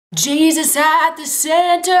Jesus at the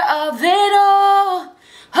center of it all.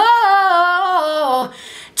 Oh,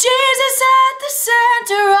 Jesus at the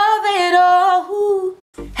center of it all. Ooh.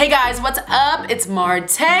 Hey guys, what's up? It's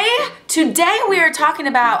Marte. Today we are talking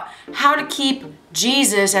about how to keep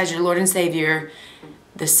Jesus as your Lord and Savior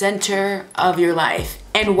the center of your life.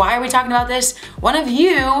 And why are we talking about this? One of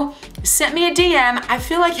you sent me a DM. I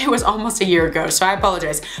feel like it was almost a year ago, so I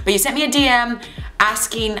apologize. But you sent me a DM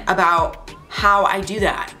asking about how I do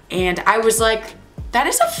that. And I was like, that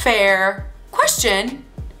is a fair question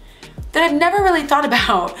that I've never really thought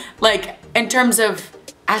about, like in terms of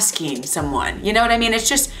asking someone, you know what I mean? It's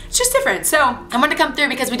just different. So I wanted to come through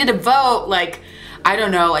because we did a vote like, I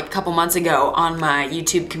don't know, like a couple months ago on my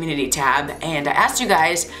YouTube community tab, and I asked you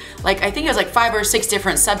guys, like I think it was like 5 or 6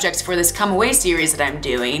 different subjects for this Come Away series that I'm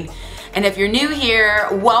doing. And if you're new here,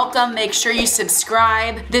 welcome, make sure you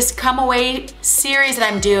subscribe. This Come Away series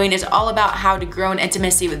that I'm doing is all about how to grow in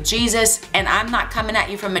intimacy with Jesus, and I'm not coming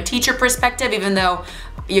at you from a teacher perspective, even though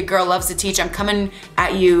your girl loves to teach. I'm coming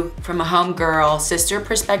at you from a homegirl, sister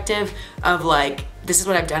perspective of like, this is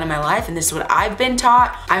what I've done in my life and this is what I've been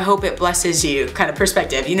taught. I hope it blesses you kind of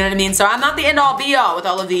perspective, you know what I mean? So I'm not the end all be all with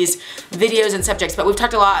all of these videos and subjects, but we've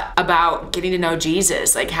talked a lot about getting to know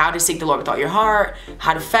Jesus, like how to seek the Lord with all your heart,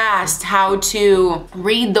 how to fast, how to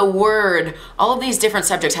read the word, all of these different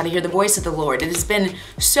subjects, how to hear the voice of the Lord. It has been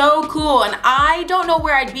so cool, and I don't know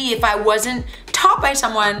where I'd be if I wasn't taught by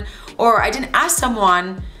someone or I didn't ask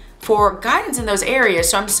someone for guidance in those areas.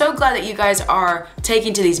 So I'm so glad that you guys are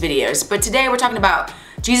taking to these videos. But today we're talking about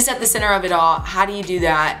Jesus at the center of it all. How do you do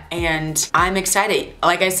that? And I'm excited.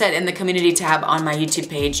 Like I said, in the community tab on my YouTube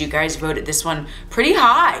page, you guys voted this one pretty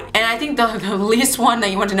high. And I think the least one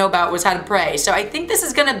that you want to know about was how to pray. So I think this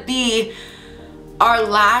is gonna be our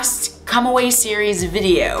last Come Away series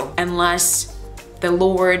video, unless the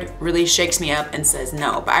Lord really shakes me up and says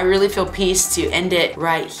no. But I really feel peace to end it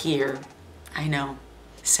right here. I know.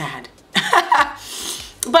 Sad.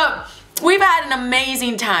 But we've had an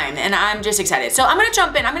amazing time and I'm just excited. So I'm gonna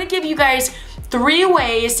jump in. I'm gonna give you guys 3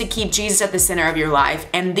 ways to keep Jesus at the center of your life.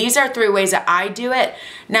 And these are 3 ways that I do it.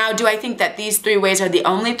 Now, do I think that these 3 ways are the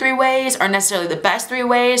only 3 ways or necessarily the best 3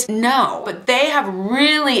 ways? No, but they have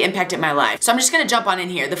really impacted my life. So I'm just gonna jump on in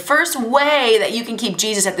here. The first way that you can keep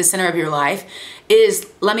Jesus at the center of your life is,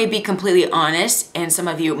 let me be completely honest, and some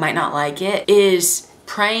of you might not like it, is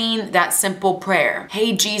praying that simple prayer.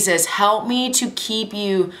 Hey Jesus, help me to keep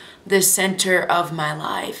you the center of my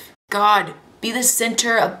life. God, be the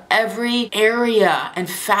center of every area and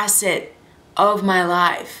facet of my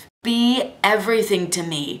life. Be everything to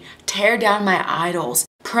me. Tear down my idols.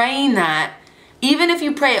 Praying that, even if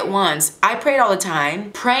you pray it once, I pray it all the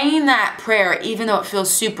time. Praying that prayer, even though it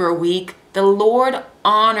feels super weak, the Lord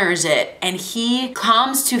honors it and He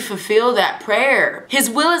comes to fulfill that prayer. His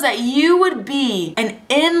will is that you would be an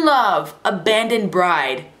in love, abandoned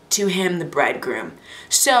bride to Him, the bridegroom.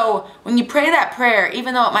 So when you pray that prayer,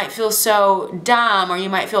 even though it might feel so dumb or you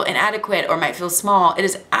might feel inadequate or might feel small, it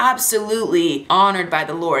is absolutely honored by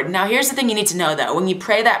the Lord. Now here's the thing you need to know though. When you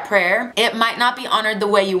pray that prayer, it might not be honored the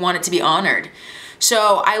way you want it to be honored.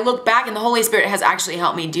 So I look back and the Holy Spirit has actually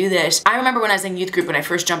helped me do this. I remember when I was in youth group, when I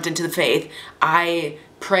first jumped into the faith, I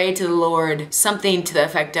prayed to the Lord something to the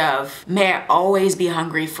effect of, may I always be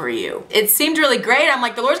hungry for you. It seemed really great. I'm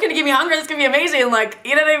like, the Lord's gonna give me hunger, this is gonna be amazing. Like,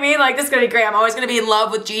 you know what I mean? Like, this is gonna be great. I'm always gonna be in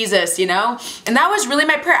love with Jesus, you know? And that was really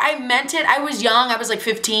my prayer. I meant it. I was young, I was like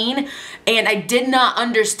 15, and I did not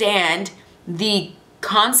understand the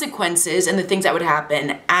consequences and the things that would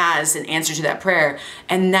happen as an answer to that prayer.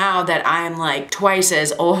 And now that I'm like twice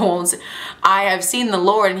as old, I have seen the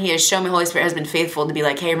Lord and He has shown me, Holy Spirit has been faithful to be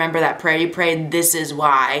like, hey, remember that prayer you prayed? This is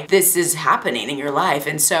why this is happening in your life.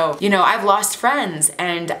 And so, you know, I've lost friends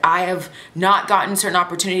and I have not gotten certain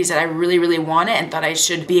opportunities that I really, really wanted and thought I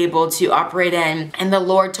should be able to operate in. And the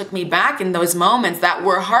Lord took me back in those moments that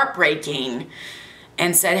were heartbreaking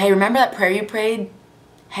and said, hey, remember that prayer you prayed?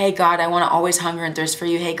 Hey God, I want to always hunger and thirst for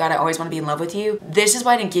you. Hey God, I always want to be in love with you. This is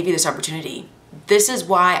why I didn't give you this opportunity. This is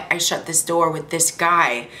why I shut this door with this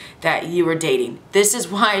guy that you were dating. This is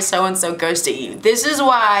why so-and-so ghosted you. This is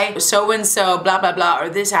why so-and-so blah, blah, blah, or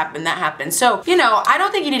this happened, that happened. So, you know, I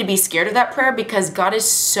don't think you need to be scared of that prayer because God is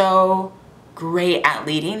so great at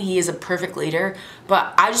leading. He is a perfect leader.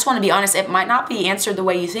 But I just want to be honest, it might not be answered the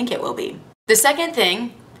way you think it will be. The second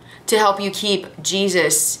thing to help you keep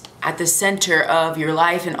Jesus at the center of your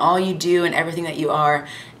life and all you do and everything that you are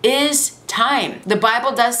is time. The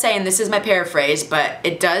Bible does say, and this is my paraphrase, but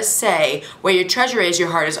it does say, where your treasure is,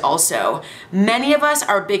 your heart is also. Many of us,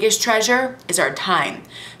 our biggest treasure is our time.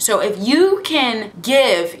 So if you can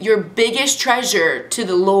give your biggest treasure to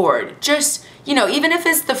the Lord, just you know, even if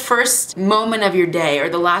it's the first moment of your day or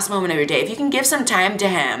the last moment of your day, if you can give some time to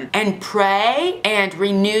him and pray and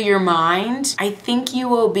renew your mind, I think you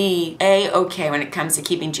will be a-okay when it comes to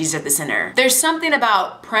keeping Jesus at the center. There's something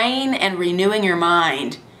about praying and renewing your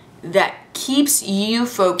mind that keeps you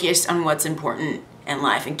focused on what's important in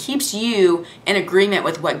life and keeps you in agreement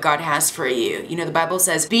with what God has for you. You know, the Bible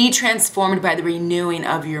says, be transformed by the renewing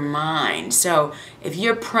of your mind. So if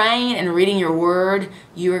you're praying and reading your word,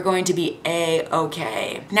 you are going to be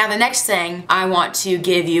a-okay. Now, the next thing I want to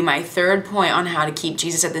give you, my third point on how to keep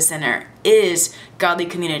Jesus at the center, is godly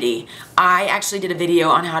community. I actually did a video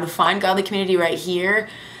on how to find godly community right here.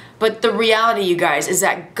 But the reality, you guys, is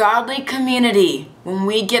that godly community, when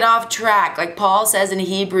we get off track, like Paul says in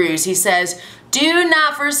Hebrews, he says, do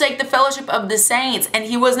not forsake the fellowship of the saints. And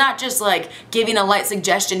he was not just like giving a light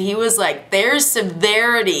suggestion. He was like, there's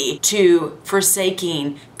severity to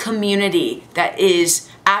forsaking community that is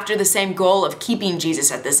after the same goal of keeping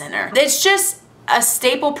Jesus at the center. It's just a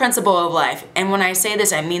staple principle of life. And when I say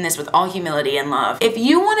this, I mean this with all humility and love. If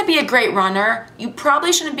you want to be a great runner, you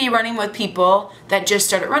probably shouldn't be running with people that just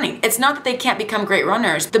started running. It's not that they can't become great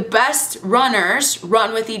runners. The best runners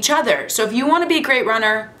run with each other. So if you want to be a great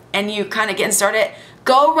runner and you kind of getting started,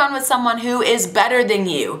 go run with someone who is better than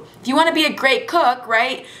you. If you want to be a great cook,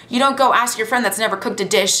 right, you don't go ask your friend that's never cooked a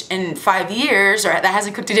dish in 5 years or that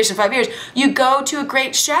hasn't cooked a dish in 5 years. You go to a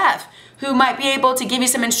great chef who might be able to give you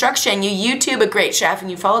some instruction. You YouTube a great chef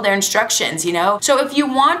and you follow their instructions, you know? So if you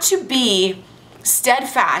want to be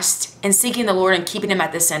steadfast in seeking the Lord and keeping him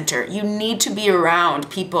at the center, you need to be around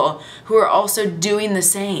people who are also doing the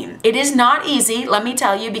same. It is not easy, let me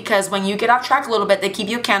tell you, because when you get off track a little bit, they keep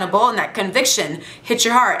you accountable and that conviction hits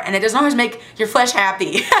your heart and it doesn't always make your flesh happy.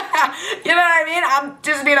 You know what I mean? I'm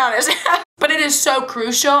just being honest. But it is so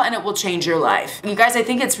crucial and it will change your life. You guys, I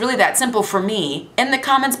think it's really that simple for me. In the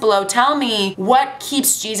comments below, tell me what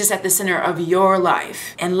keeps Jesus at the center of your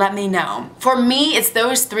life and let me know. For me, it's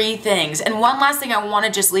those 3 things. And one last thing I want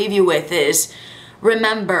to just leave you with is,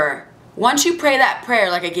 remember, once you pray that prayer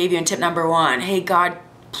like I gave you in tip number 1, hey God,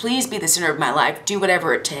 please be the center of my life. Do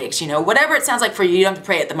whatever it takes, you know, whatever it sounds like for you. You don't have to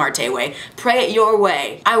pray it the Marte way. Pray it your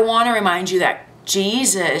way. I want to remind you that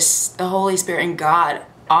Jesus, the Holy Spirit, and God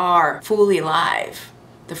are fully alive.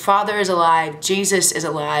 The Father is alive. Jesus is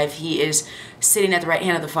alive. He is sitting at the right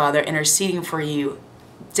hand of the Father, interceding for you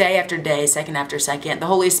day after day, second after second. The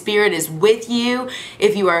Holy Spirit is with you.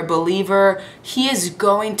 If you are a believer, he is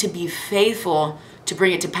going to be faithful to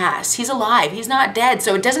bring it to pass. He's alive. He's not dead.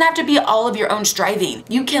 So it doesn't have to be all of your own striving.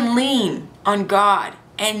 You can lean on God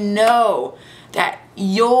and know that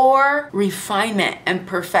your refinement and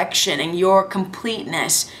perfection and your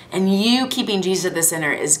completeness and you keeping Jesus at the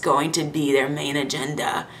center is going to be their main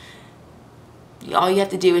agenda. All you have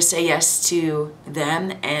to do is say yes to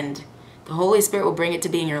them and the Holy Spirit will bring it to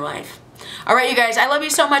be in your life. All right, you guys, I love you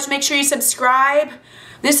so much. Make sure you subscribe.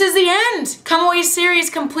 This is the end. Come Away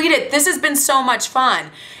series completed. This has been so much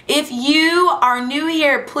fun. If you are new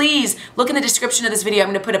here, please look in the description of this video. I'm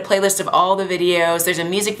going to put a playlist of all the videos. There's a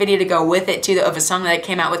music video to go with it too, of a song that I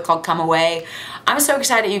came out with called Come Away. I'm so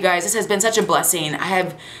excited, you guys. This has been such a blessing. I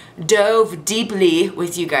have dove deeply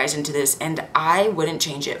with you guys into this and I wouldn't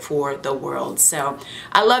change it for the world. So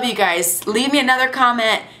I love you guys. Leave me another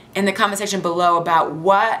comment in the comment section below about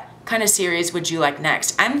what kind of series would you like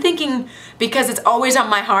next. I'm thinking, because it's always on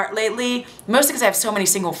my heart lately, mostly because I have so many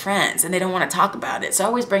single friends and they don't want to talk about it, so I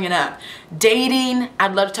always bring it up. Dating,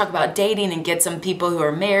 I'd love to talk about dating and get some people who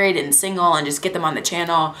are married and single and just get them on the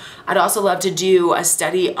channel. I'd also love to do a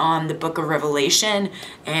study on the book of Revelation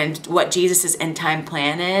and what Jesus' end time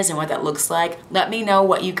plan is and what that looks like. Let me know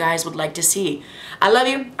what you guys would like to see. I love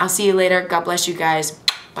you. I'll see you later. God bless you guys.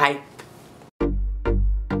 Bye.